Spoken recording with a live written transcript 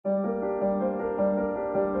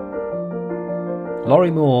Lorrie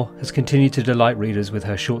Moore has continued to delight readers with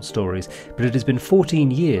her short stories, but it has been 14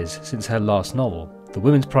 years since her last novel, the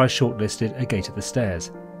Women's Prize shortlisted A Gate at the Stairs.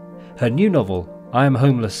 Her new novel, I Am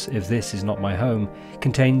Homeless If This Is Not My Home,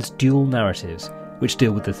 contains dual narratives, which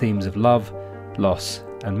deal with the themes of love, loss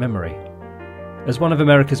and memory. As one of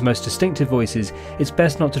America's most distinctive voices, it's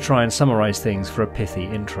best not to try and summarise things for a pithy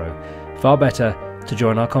intro. Far better to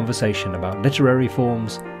join our conversation about literary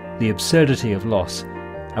forms, the absurdity of loss,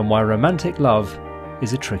 and why romantic love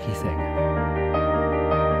is a tricky thing.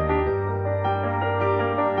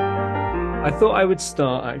 I thought I would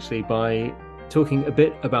start actually by talking a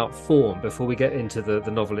bit about form before we get into the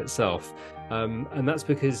novel itself. And that's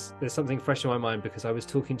because there's something fresh in my mind, because I was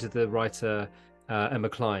talking to the writer Emma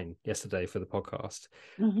Cline yesterday for the podcast.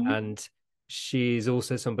 Mm-hmm. And she's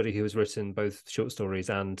also somebody who has written both short stories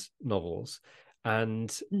and novels. And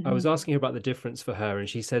Mm-hmm. I was asking her about the difference for her, and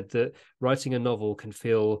she said that writing a novel can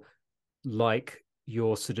feel like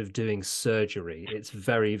you're sort of doing surgery. It's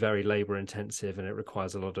very, very labor intensive and it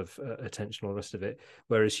requires a lot of attention, all the rest of it.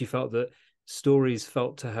 Whereas she felt that stories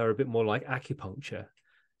felt to her a bit more like acupuncture.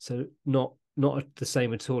 So not the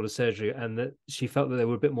same at all as surgery, and that she felt that they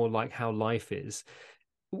were a bit more like how life is.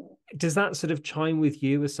 Does that sort of chime with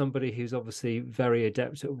you as somebody who's obviously very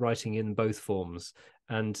adept at writing in both forms?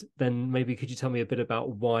 And then maybe could you tell me a bit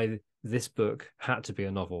about why this book had to be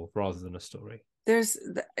a novel rather than a story? There's,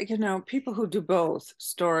 people who do both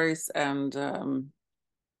stories and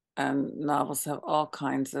novels have all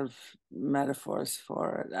kinds of metaphors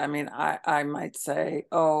for it. I mean, I might say,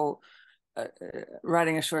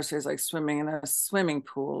 writing a short story is like swimming in a swimming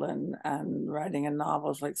pool, and writing a novel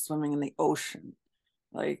is like swimming in the ocean,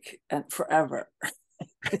 and forever.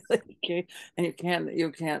 Okay, and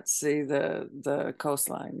you can't see the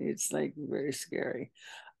coastline. It's like very scary.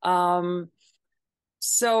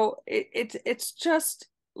 So it's just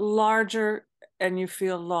larger and you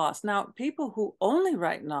feel lost. Now, people who only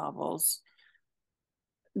write novels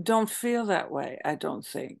don't feel that way, I don't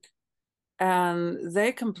think. And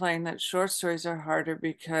they complain that short stories are harder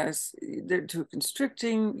because they're too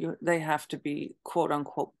constricting. They have to be quote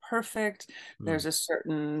unquote perfect. There's a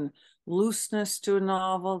certain looseness to a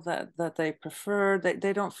novel that they prefer.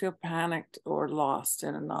 They don't feel panicked or lost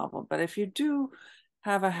in a novel. But if you do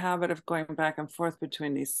have a habit of going back and forth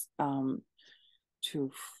between these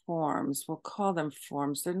two forms, we'll call them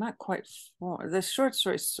forms. They're not quite form. The short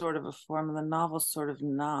story is sort of a form, and the novel's sort of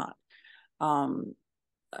not.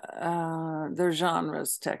 They're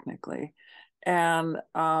genres technically, and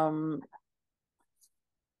but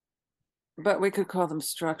we could call them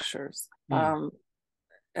structures.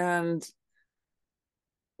 And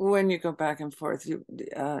when you go back and forth, you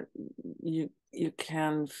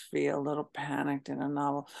can feel a little panicked in a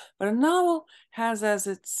novel. But a novel has as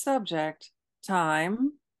its subject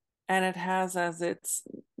time, and it has as its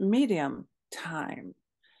medium time.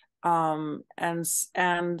 And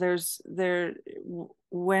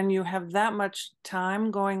when you have that much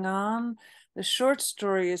time going on, the short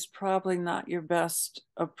story is probably not your best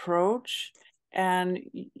approach. And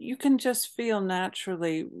you can just feel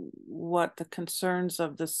naturally what the concerns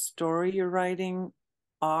of the story you're writing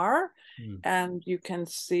are. And you can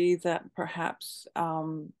see that perhaps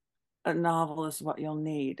a novel is what you'll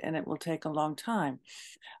need, and it will take a long time.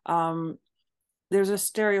 There's a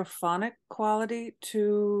stereophonic quality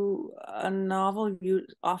to a novel.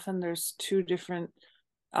 Often there's two different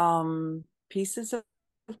pieces of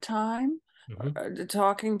time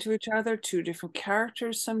talking to each other, two different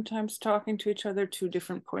characters sometimes talking to each other, two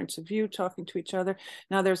different points of view talking to each other.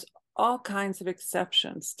 Now, there's all kinds of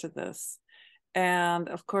exceptions to this. And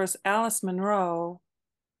of course, Alice Munro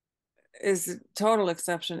is a total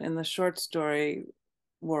exception in the short story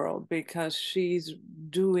world, because she's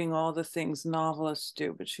doing all the things novelists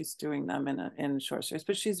do, but she's doing them in short stories.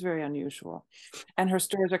 But she's very unusual, and her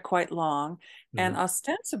stories are quite long. And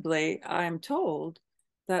ostensibly, I'm told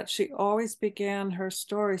that she always began her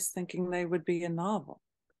stories thinking they would be a novel.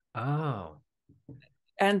 Oh.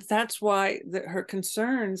 And that's why her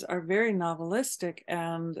concerns are very novelistic,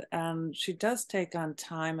 and she does take on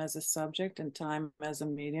time as a subject and time as a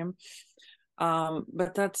medium.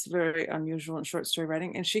 But that's very unusual in short story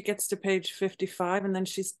writing. And she gets to page 55 and then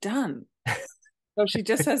she's done. So she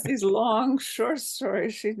just has these long short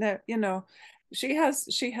stories. She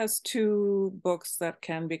has two books that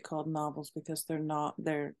can be called novels because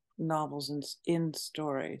they're novels in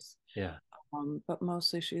stories. Yeah. But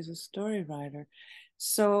mostly she's a story writer.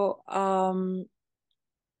 So I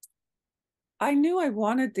knew I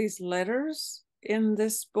wanted these letters in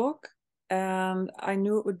this book. And I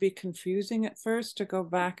knew it would be confusing at first to go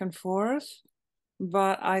back and forth,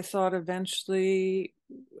 but I thought eventually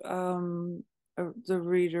the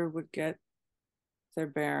reader would get their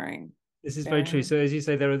This is very true. bearing. So as you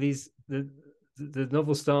say, there are these the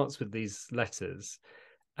novel starts with these letters,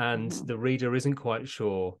 and Mm-hmm. the reader isn't quite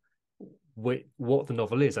sure what the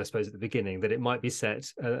novel is, I suppose, at the beginning, that it might be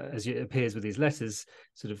set, as it appears with these letters,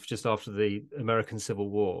 sort of just after the American Civil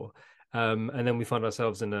War. And then we find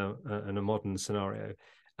ourselves in a modern scenario.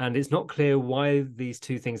 And it's not clear why these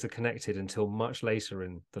two things are connected until much later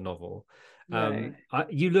in the novel. Right.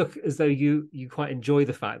 You look as though you quite enjoy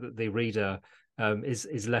the fact that the reader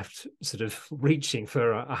is left sort of reaching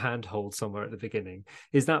for a handhold somewhere at the beginning.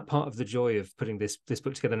 Is that part of the joy of putting this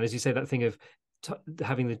book together? And as you say, that thing of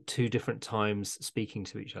having the two different times speaking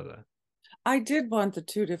to each other. I did want the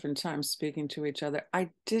two different times speaking to each other. I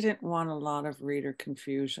didn't want a lot of reader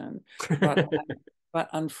confusion, but but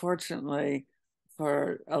unfortunately,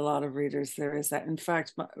 for a lot of readers, there is that. In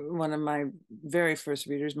fact, one of my very first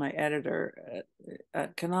readers, my editor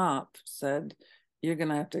at Knopf, said, "You're going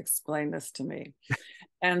to have to explain this to me."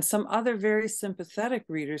 And some other very sympathetic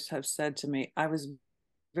readers have said to me, "I was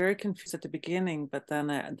very confused at the beginning, but then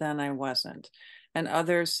I wasn't." And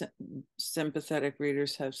other sympathetic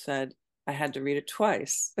readers have said, "I had to read it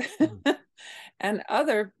twice." Mm. And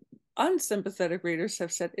other unsympathetic readers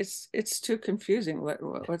have said, it's too confusing.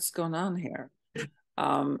 What's going on here?"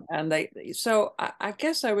 And I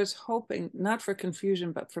guess I was hoping not for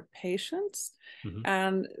confusion, but for patience.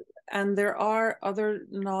 Mm-hmm. And there are other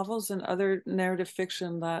novels and other narrative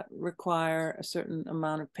fiction that require a certain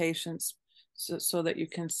amount of patience, so that you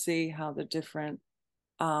can see how the different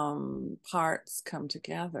parts come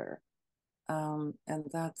together. And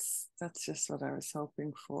that's just what I was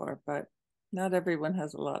hoping for, but not everyone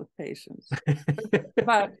has a lot of patience.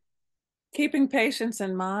 But keeping patience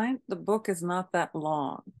in mind, the book is not that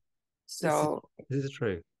long. this, is, So this is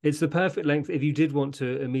true. It's the perfect length. If you did want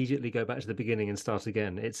to immediately go back to the beginning and start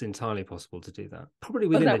again, it's entirely possible to do that. Probably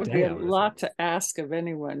well, within that a would be day, a I would have thought. lot to ask of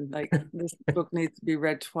anyone. Like, this book needs to be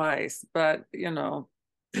read twice, but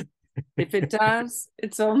if it does,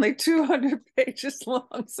 it's only 200 pages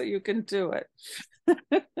long, so you can do it.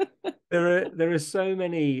 There are so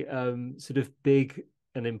many sort of big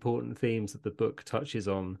and important themes that the book touches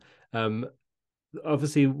on. Um,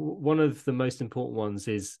 Obviously, one of the most important ones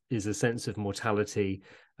is a sense of mortality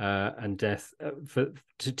and death.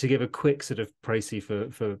 To give a quick sort of précis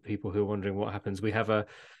for people who are wondering what happens, we have a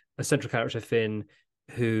central character, Finn,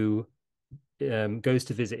 who goes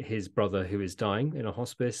to visit his brother who is dying in a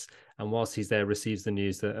hospice, and whilst he's there, receives the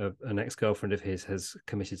news that an ex-girlfriend of his has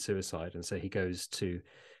committed suicide, and so he goes to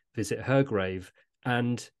visit her grave.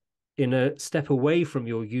 And in a step away from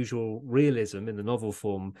your usual realism in the novel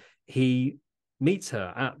form, he meets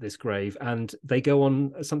her at this grave, and they go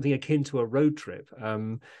on something akin to a road trip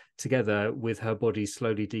together, with her body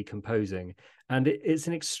slowly decomposing. And it's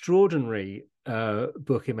an extraordinary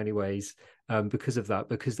book in many ways, because of that,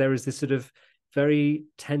 because there is this sort of very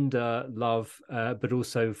tender love, but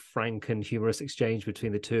also frank and humorous exchange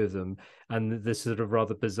between the two of them, and this sort of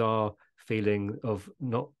rather bizarre feeling of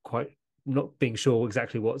not being sure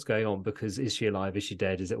exactly what's going on, because is she alive, is she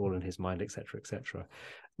dead, is it all in his mind, etc., etc.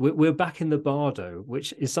 We're back in the bardo,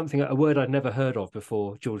 which is a word I'd never heard of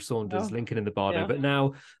before, George Saunders, Oh, Lincoln in the bardo, yeah, but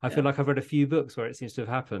now I feel yeah, like I've read a few books where it seems to have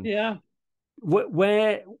happened. yeah.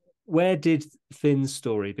 where where did Finn's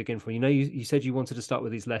story begin from? You said you wanted to start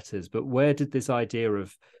with these letters, but where did this idea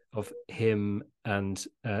of him and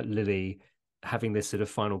Lily having this sort of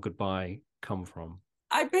final goodbye come from?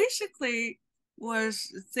 I basically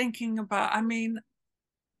was thinking about,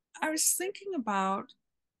 I was thinking about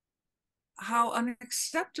how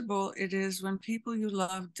unacceptable it is when people you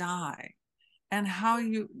love die, and how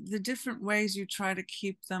the different ways you try to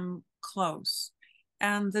keep them close,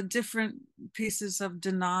 and the different pieces of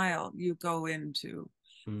denial you go into.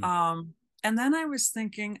 Mm. Um, and then I was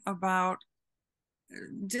thinking about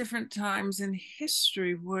different times in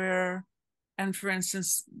history where, and for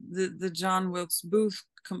instance, the John Wilkes Booth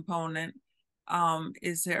component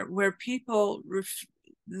is there, where people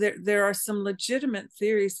there are some legitimate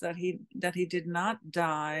theories that he did not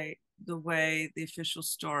die the way the official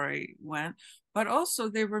story went, but also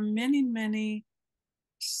there were many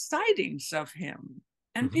sightings of him,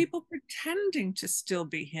 and Mm-hmm. people pretending to still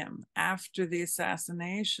be him after the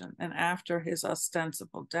assassination and after his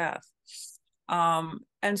ostensible death.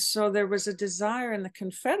 And so there was a desire in the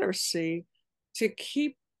Confederacy to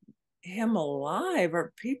keep him alive,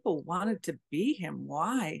 or people wanted to be him.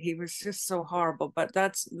 Why? He was just so horrible. But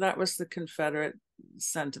that was the Confederate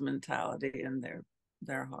sentimentality and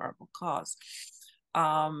their horrible cause.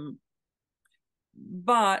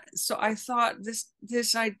 But so I thought,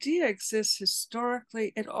 this idea exists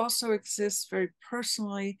historically. It also exists very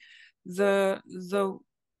personally. the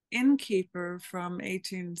innkeeper from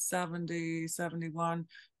 1870, 71,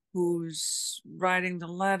 who's writing the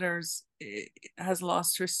letters, has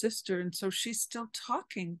lost her sister, and so she's still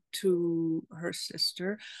talking to her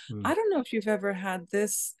sister. I don't know if you've ever had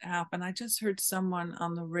this happen. I just heard someone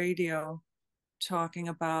on the radio talking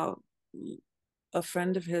about a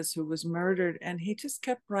friend of his who was murdered, and he just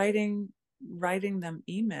kept writing them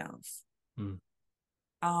emails.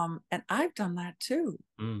 And I've done that too.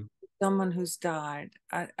 Someone who's died,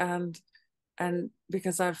 and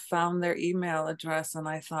because I've found their email address, and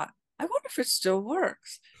I thought, I wonder if it still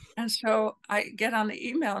works. And so I get on the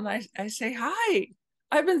email and I say, hi,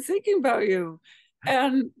 I've been thinking about you.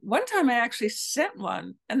 And one time I actually sent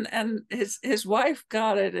one, and his wife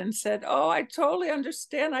got it and said, oh, I totally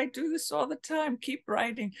understand. I do this all the time. Keep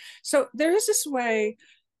writing. So there is this way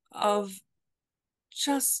of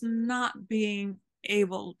just not being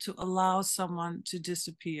able to allow someone to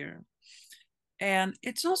disappear. And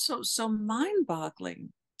it's also so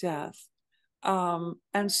mind-boggling, death.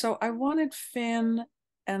 And so I wanted Finn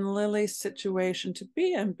and Lily's situation to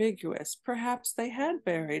be ambiguous. Perhaps they had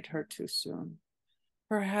buried her too soon.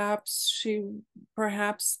 Perhaps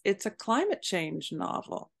it's a climate change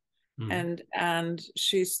novel, and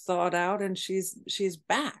she's thawed out and she's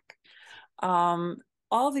back.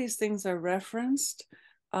 All these things are referenced.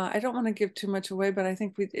 I don't want to give too much away, but I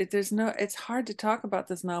think it's hard to talk about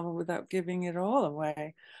this novel without giving it all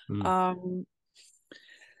away.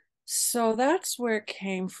 So that's where it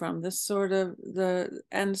came from, this sort of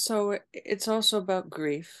and so it's also about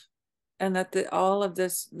grief, and that all of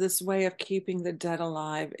this way of keeping the dead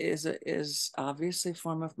alive is obviously a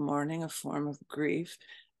form of mourning, a form of grief,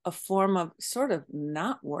 a form of sort of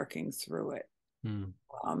not working through it,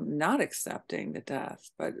 not accepting the death,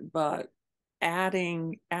 but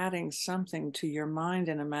adding something to your mind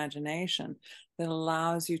and imagination that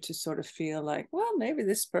allows you to sort of feel like, well, maybe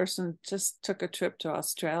this person just took a trip to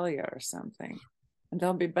Australia or something, and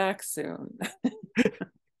they'll be back soon.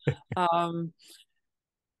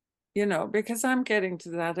 Because I'm getting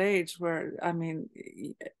to that age where, I mean,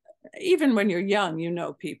 even when you're young, you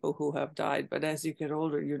know people who have died, but as you get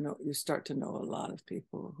older, you start to know a lot of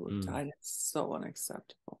people who have died. It's so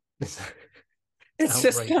unacceptable. It's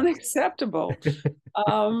just unacceptable.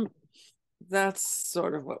 That's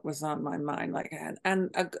sort of what was on my mind. Like,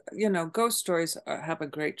 ghost stories have a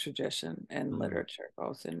great tradition in literature,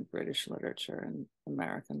 both in British literature and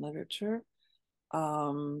American literature,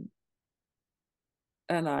 and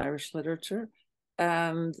Irish literature.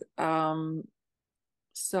 And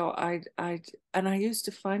so I used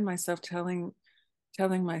to find myself telling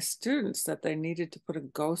my students that they needed to put a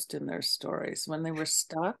ghost in their stories when they were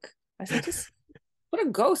stuck. I said, just put a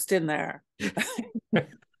ghost in there.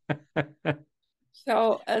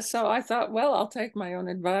 So I thought, well, I'll take my own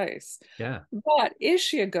advice. Yeah. But is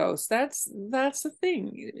she a ghost? That's the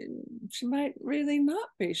thing. She might really not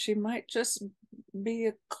be. She might just be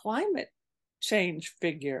a climate change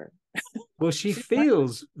figure. Well, she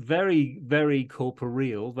feels very, very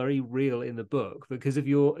corporeal, very real in the book because of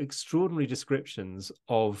your extraordinary descriptions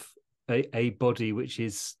of a body which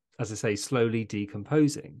is, as I say, slowly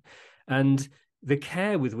decomposing. And the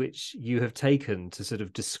care with which you have taken to sort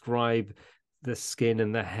of describe the skin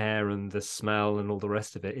and the hair and the smell and all the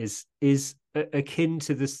rest of it is akin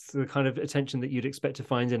to the kind of attention that you'd expect to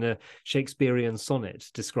find in a Shakespearean sonnet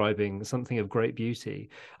describing something of great beauty.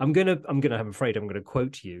 I'm afraid I'm gonna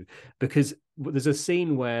quote you, because there's a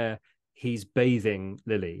scene where he's bathing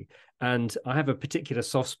Lily, and I have a particular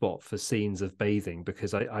soft spot for scenes of bathing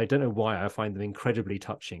because I don't know why I find them incredibly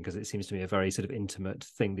touching, because it seems to me a very sort of intimate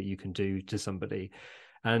thing that you can do to somebody.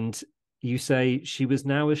 And you say, she was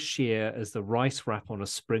now as sheer as the rice wrap on a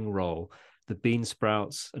spring roll, the bean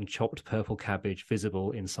sprouts and chopped purple cabbage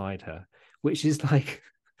visible inside her, which is like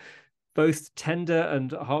both tender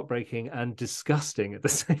and heartbreaking and disgusting at the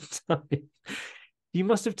same time. You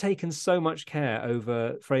must have taken so much care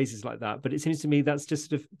over phrases like that, but it seems to me that's just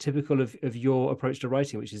sort of typical of your approach to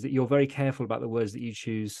writing, which is that you're very careful about the words that you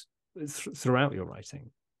choose throughout your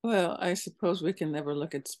writing. Well, I suppose we can never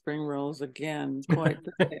look at spring rolls again quite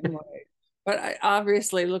the same way. But I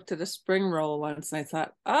obviously looked at a spring roll once and I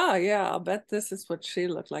thought, yeah, I'll bet this is what she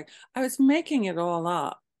looked like. I was making it all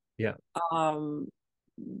up. Yeah.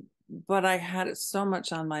 But I had it so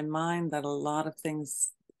much on my mind that a lot of things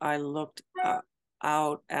I looked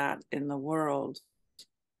out at in the world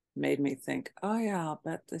made me think, oh yeah, I'll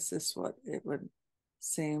bet this is what it would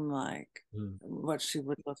seem like, what she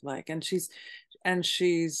would look like. And she's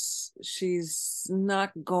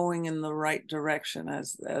not going in the right direction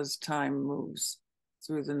as time moves.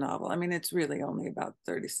 through the novel. I mean, it's really only about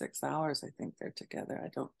 36 hours, I think they're together.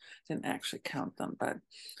 Didn't actually count them,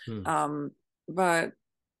 but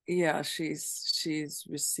yeah, she's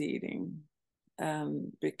receding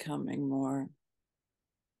and becoming more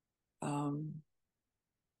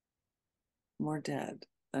dead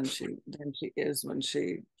than she is when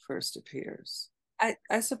she first appears.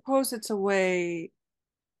 I suppose it's a way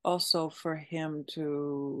also for him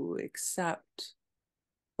to accept,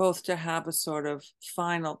 both to have a sort of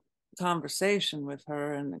final conversation with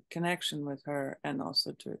her and a connection with her, and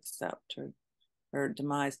also to accept her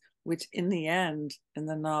demise, which in the end, in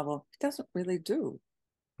the novel, he doesn't really do.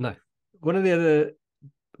 No. One of the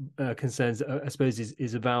other concerns, I suppose,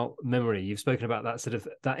 is about memory. You've spoken about that sort of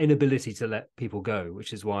that inability to let people go,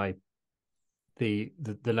 which is why the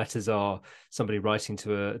letters are somebody writing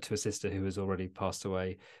to a sister who has already passed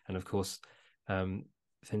away, and of course,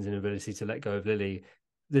 Finn's inability to let go of Lily.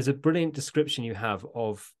 There's a brilliant description you have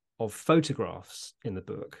of photographs in the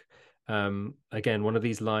book. Again, one of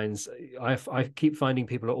these lines, I keep finding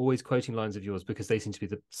people are always quoting lines of yours because they seem to be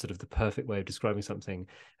the sort of the perfect way of describing something.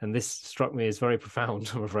 And this struck me as very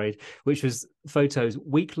profound, I'm afraid, which was photos,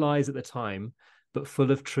 weak lies at the time, but full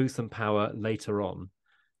of truth and power later on,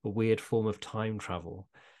 a weird form of time travel.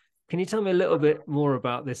 Can you tell me a little bit more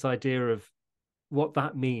about this idea of what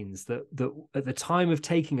that means, that at the time of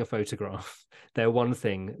taking a photograph, they're one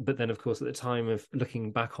thing, but then, of course, at the time of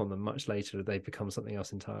looking back on them much later, they become something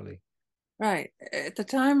else entirely? Right. At the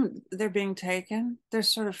time they're being taken, they're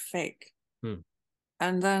sort of fake.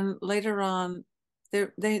 And then later on,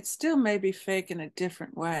 they still may be fake in a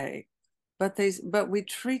different way, but we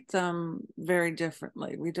treat them very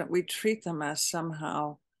differently. We treat them as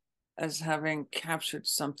somehow as having captured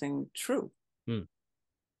something true.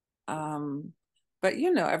 But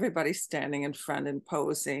everybody's standing in front and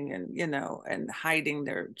posing and and hiding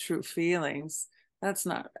their true feelings. That's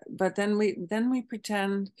not. But then we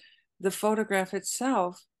pretend the photograph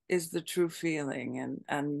itself is the true feeling,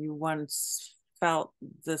 and you once felt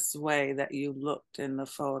this way that you looked in the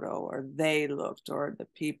photo, or they looked, or the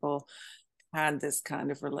people had this kind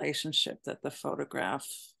of relationship that the photograph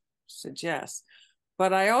suggests.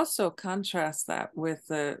 But I also contrast that with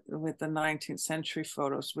the 19th century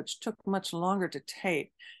photos, which took much longer to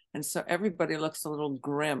take, and so everybody looks a little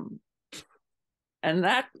grim. And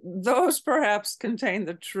those perhaps contain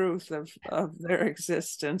the truth of their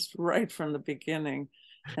existence right from the beginning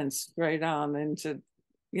and straight on into,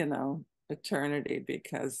 eternity,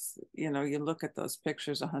 because, you look at those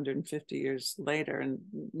pictures 150 years later and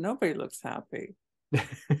nobody looks happy.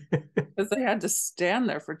 Because they had to stand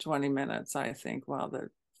there for 20 minutes, I think, while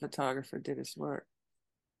the photographer did his work.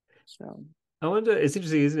 So I wonder, it's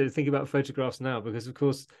interesting, isn't it, to think about photographs now, because of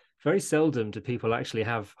course, very seldom do people actually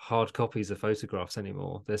have hard copies of photographs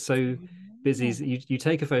anymore. They're so busy. You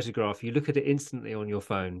take a photograph, you look at it instantly on your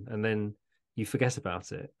phone, and then you forget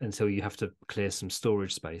about it until you have to clear some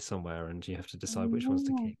storage space somewhere, and you have to decide which ones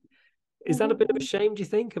to keep. Is that a bit of a shame, do you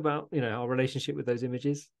think, about our relationship with those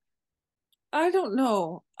images? I don't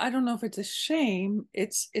know. I don't know if it's a shame.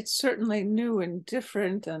 It's certainly new and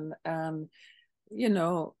different, and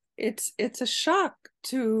it's a shock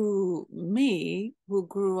to me, who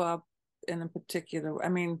grew up in a particular. I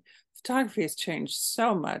mean, photography has changed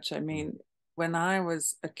so much. I mean, when I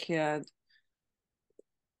was a kid,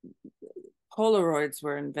 Polaroids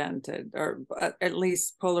were invented, or at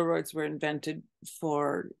least Polaroids were invented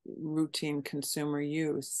for routine consumer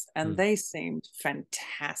use, and they seemed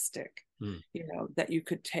fantastic. That you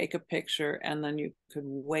could take a picture and then you could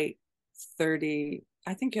wait 30,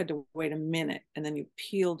 I think you had to wait a minute, and then you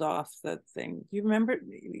peeled off the thing. You remember?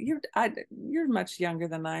 You're much younger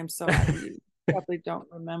than I am, so you probably don't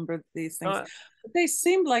remember these things. But they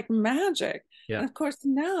seemed like magic. Yeah. And of course,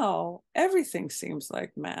 now everything seems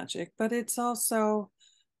like magic, but it's also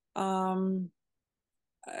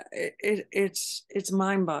it's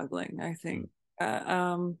mind-boggling, I think.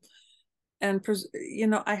 And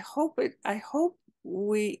I hope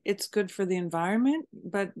it's good for the environment,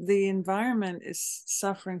 but the environment is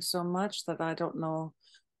suffering so much that I don't know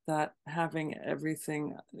that having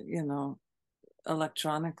everything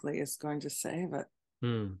electronically is going to save it.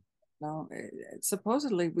 No,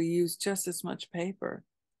 supposedly we use just as much paper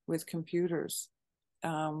with computers,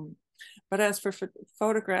 but as for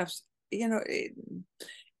photographs, the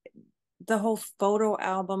whole photo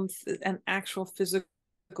album, an actual physical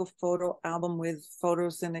photo album with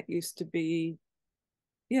photos in it, used to be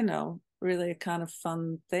really a kind of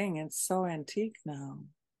fun thing. It's so antique now.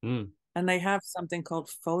 And they have something called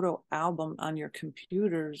photo album on your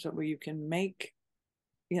computers, where you can make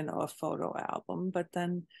a photo album, but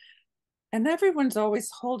then And everyone's always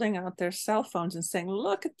holding out their cell phones and saying,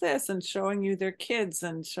 look at this, and showing you their kids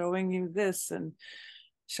and showing you this and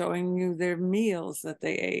showing you their meals that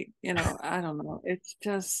they ate. I don't know.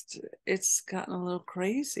 It's gotten a little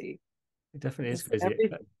crazy. It definitely is crazy.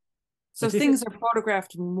 So things are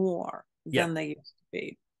photographed more Yeah. than they used to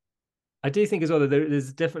be. I do think as well that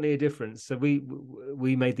there's definitely a difference. So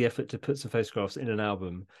we made the effort to put some photographs in an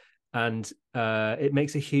album, and it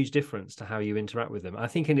makes a huge difference to how you interact with them. I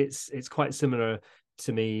think, and it's quite similar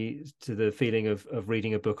to me to the feeling of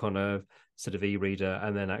reading a book on a sort of e-reader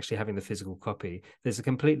and then actually having the physical copy. There's a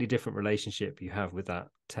completely different relationship you have with that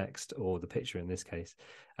text or the picture in this case,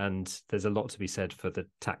 and there's a lot to be said for the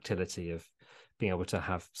tactility of being able to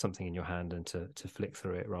have something in your hand and to flick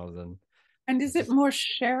through it rather than. And is it more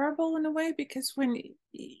shareable in a way? Because when,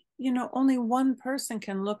 only one person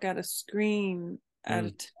can look at a screen at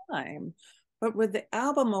a time. But with the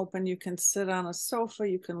album open, you can sit on a sofa,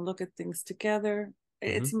 you can look at things together.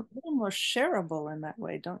 It's a little more shareable in that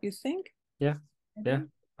way, don't you think? Yeah, maybe? Yeah,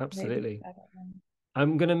 absolutely.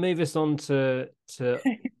 I'm going to move us on to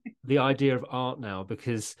the idea of art now,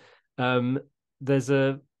 because there's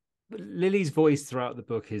Lily's voice throughout the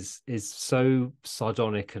book is so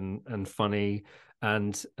sardonic and funny,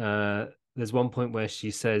 and there's one point where she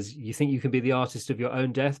says, "You think you can be the artist of your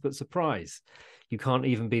own death, but surprise, you can't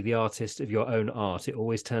even be the artist of your own art. It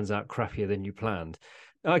always turns out crappier than you planned."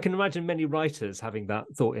 I can imagine many writers having that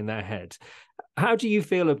thought in their head. How do you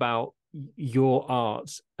feel about your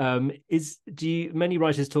art? Many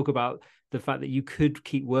writers talk about the fact that you could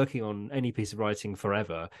keep working on any piece of writing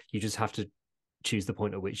forever. You just have to choose the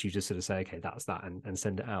point at which you just sort of say, okay, that's that, and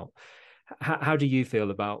send it out. How do you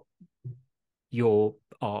feel about your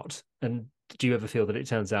art? And do you ever feel that it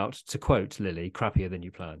turns out, to quote Lily, crappier than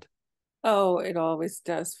you planned? Oh, it always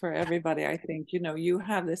does for everybody. I think, you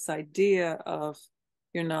have this idea of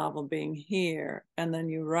your novel being here, and then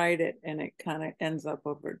you write it and it kind of ends up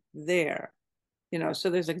over there, so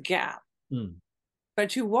there's a gap.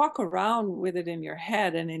 But you walk around with it in your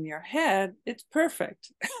head, and in your head, it's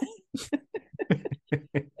perfect.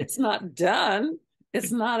 It's not done.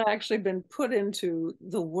 It's not actually been put into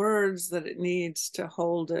the words that it needs to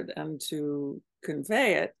hold it and to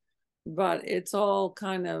convey it, but it's all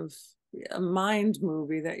kind of a mind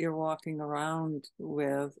movie that you're walking around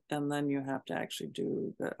with, and then you have to actually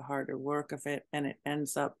do the harder work of it, and it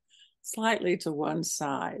ends up slightly to one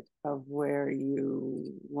side of where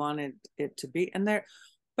you wanted it to be.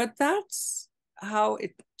 But that's how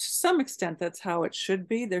it, to some extent, that's how it should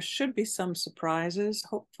be. There should be some surprises.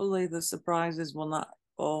 Hopefully the surprises will not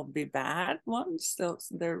all be bad ones.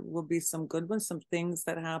 There will be some good ones, some things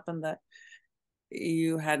that happen that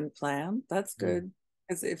you hadn't planned. That's good.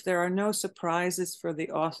 Because if there are no surprises for the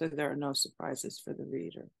author, there are no surprises for the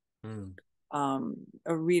reader.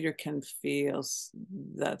 A reader can feel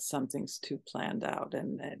that something's too planned out,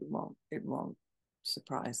 and it won't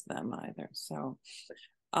surprise them either. So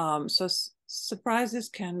surprises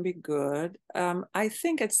can be good. I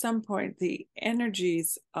think at some point the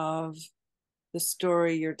energies of the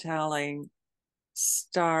story you're telling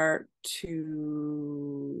start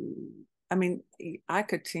to, I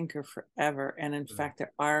could tinker forever. And in fact,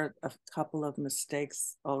 there are a couple of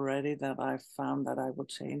mistakes already that I've found that I will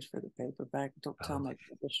change for the paperback. Don't tell my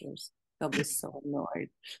publishers. They'll be so annoyed.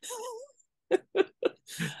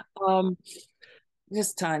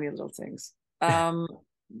 Just tiny little things.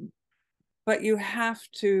 But you have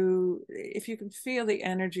to, if you can feel the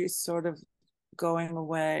energy sort of going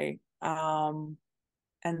away, and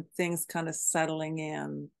things kind of settling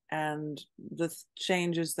in, and the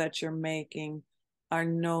changes that you're making are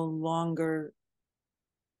no longer,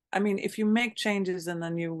 if you make changes and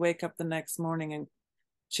then you wake up the next morning and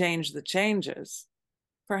change the changes,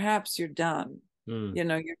 perhaps you're done.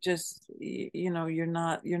 You're just, you're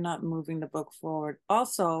not moving the book forward.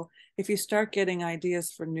 Also, if you start getting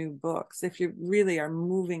ideas for new books, if you really are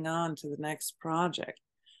moving on to the next project,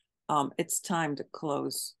 it's time to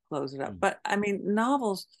close it up. But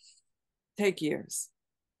novels take years.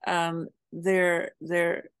 They're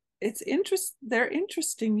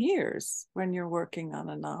interesting years when you're working on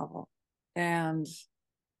a novel. And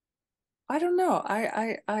I don't know.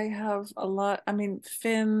 I have a lot.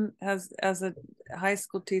 Finn has, as a high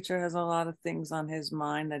school teacher, has a lot of things on his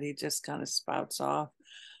mind that he just kind of spouts off.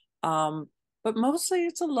 But mostly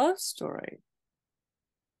it's a love story,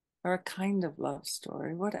 or a kind of love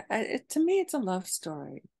story. To me, it's a love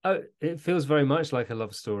story. Oh, it feels very much like a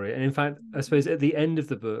love story. And in fact, I suppose at the end of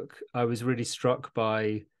the book, I was really struck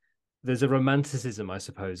by, there's a romanticism, I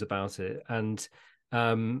suppose, about it. And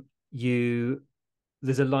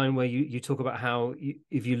there's a line where you talk about how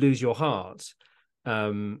if you lose your heart,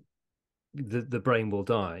 the brain will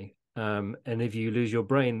die. And if you lose your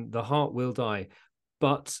brain, the heart will die,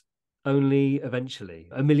 but only eventually.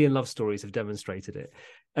 A million love stories have demonstrated it.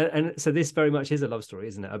 And so this very much is a love story,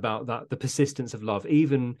 isn't it? About that, the persistence of love,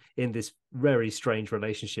 even in this very strange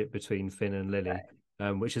relationship between Finn and Lily,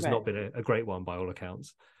 which has not been a great one by all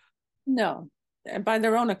accounts. No, by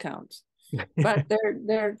their own accounts. But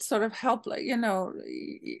they're sort of helpless, you know,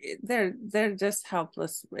 they're just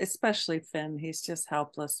helpless, especially Finn. He's just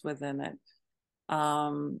helpless within it.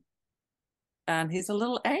 And he's a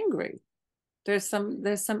little angry. There's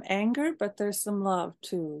some anger, but there's some love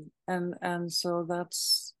too. And so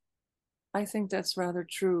I think that's rather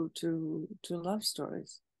true to love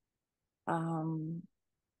stories. And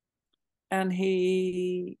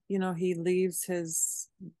he, you know, he leaves his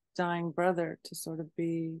dying brother to sort of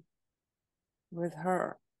be with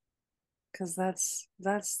her, because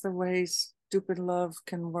that's the way stupid love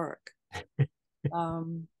can work.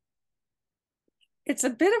 It's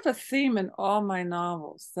a bit of a theme in all my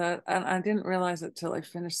novels, that, and I didn't realize it till I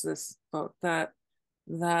finished this book, that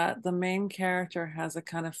the main character has a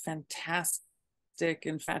kind of fantastic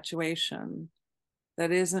infatuation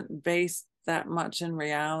that isn't based that much in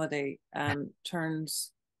reality, and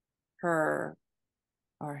turns her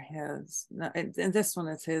or his, in this one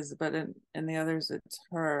it's his, but in the others it's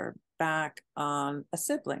her, back on a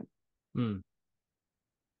sibling.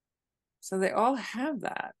 So they all have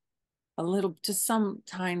that, a little, to some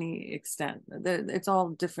tiny extent. It's all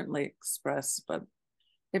differently expressed, but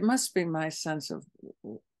it must be my sense of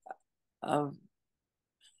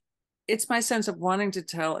it's my sense of wanting to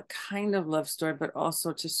tell a kind of love story, but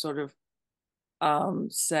also to sort of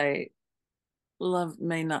say love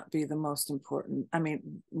may not be the most important. I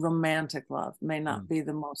mean, romantic love may not be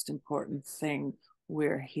the most important thing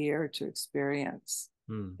we're here to experience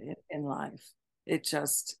in life. It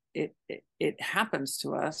just, it happens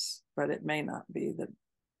to us, but it may not be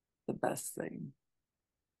the best thing.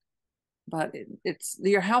 But it's,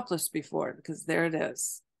 you're helpless before it, because there it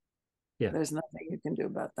is. Yeah. There's nothing you can do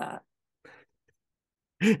about that.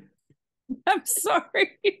 I'm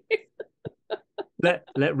sorry.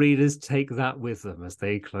 Let readers take that with them as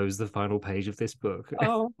they close the final page of this book.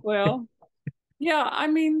 Oh, well, yeah, I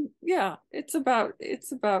mean, yeah, it's about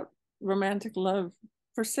romantic love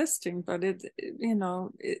persisting, but you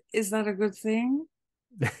know, is that a good thing?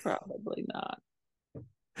 Probably not.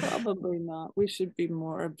 Probably not. We should be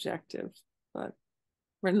more objective, but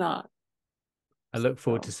we're not. I look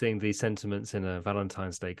forward to seeing these sentiments in a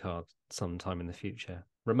Valentine's Day card sometime in the future.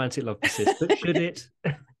 Romantic love persists, but should it?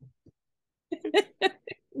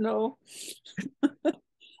 No.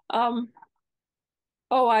 Oh,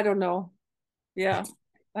 I don't know. Yeah,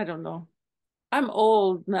 I don't know. I'm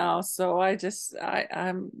old now, so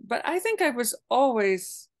I'm, but I think I was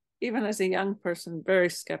always, even as a young person, very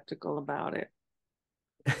skeptical about it.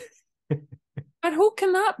 But who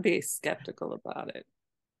cannot be skeptical about it,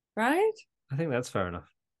 right? I think that's fair enough.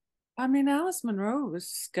 I mean, Alice Munro was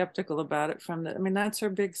skeptical about it I mean, that's her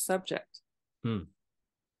big subject.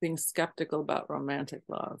 Being skeptical about romantic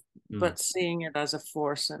love, but seeing it as a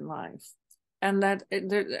force in life. And that,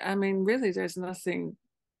 I mean, really, there's nothing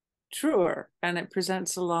truer, and it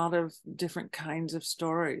presents a lot of different kinds of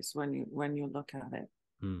stories when you look at it.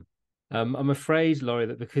 I'm afraid, Lorrie,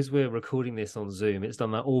 that because we're recording this on Zoom, it's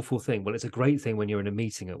done that awful thing. Well, it's a great thing when you're in a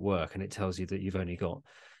meeting at work and it tells you that you've only got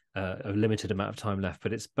a limited amount of time left,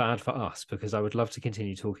 but it's bad for us because I would love to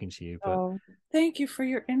continue talking to you. But thank you for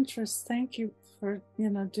your interest. Thank you for, you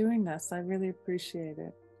know, doing this. I really appreciate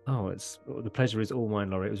it. Oh, the pleasure is all mine,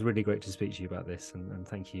 Lorrie. It was really great to speak to you about this, and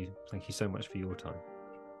thank you so much for your time.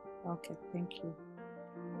 Okay, thank you.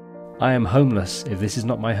 I Am Homeless If This Is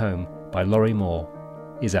Not My Home by Lorrie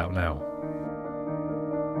Moore is out now.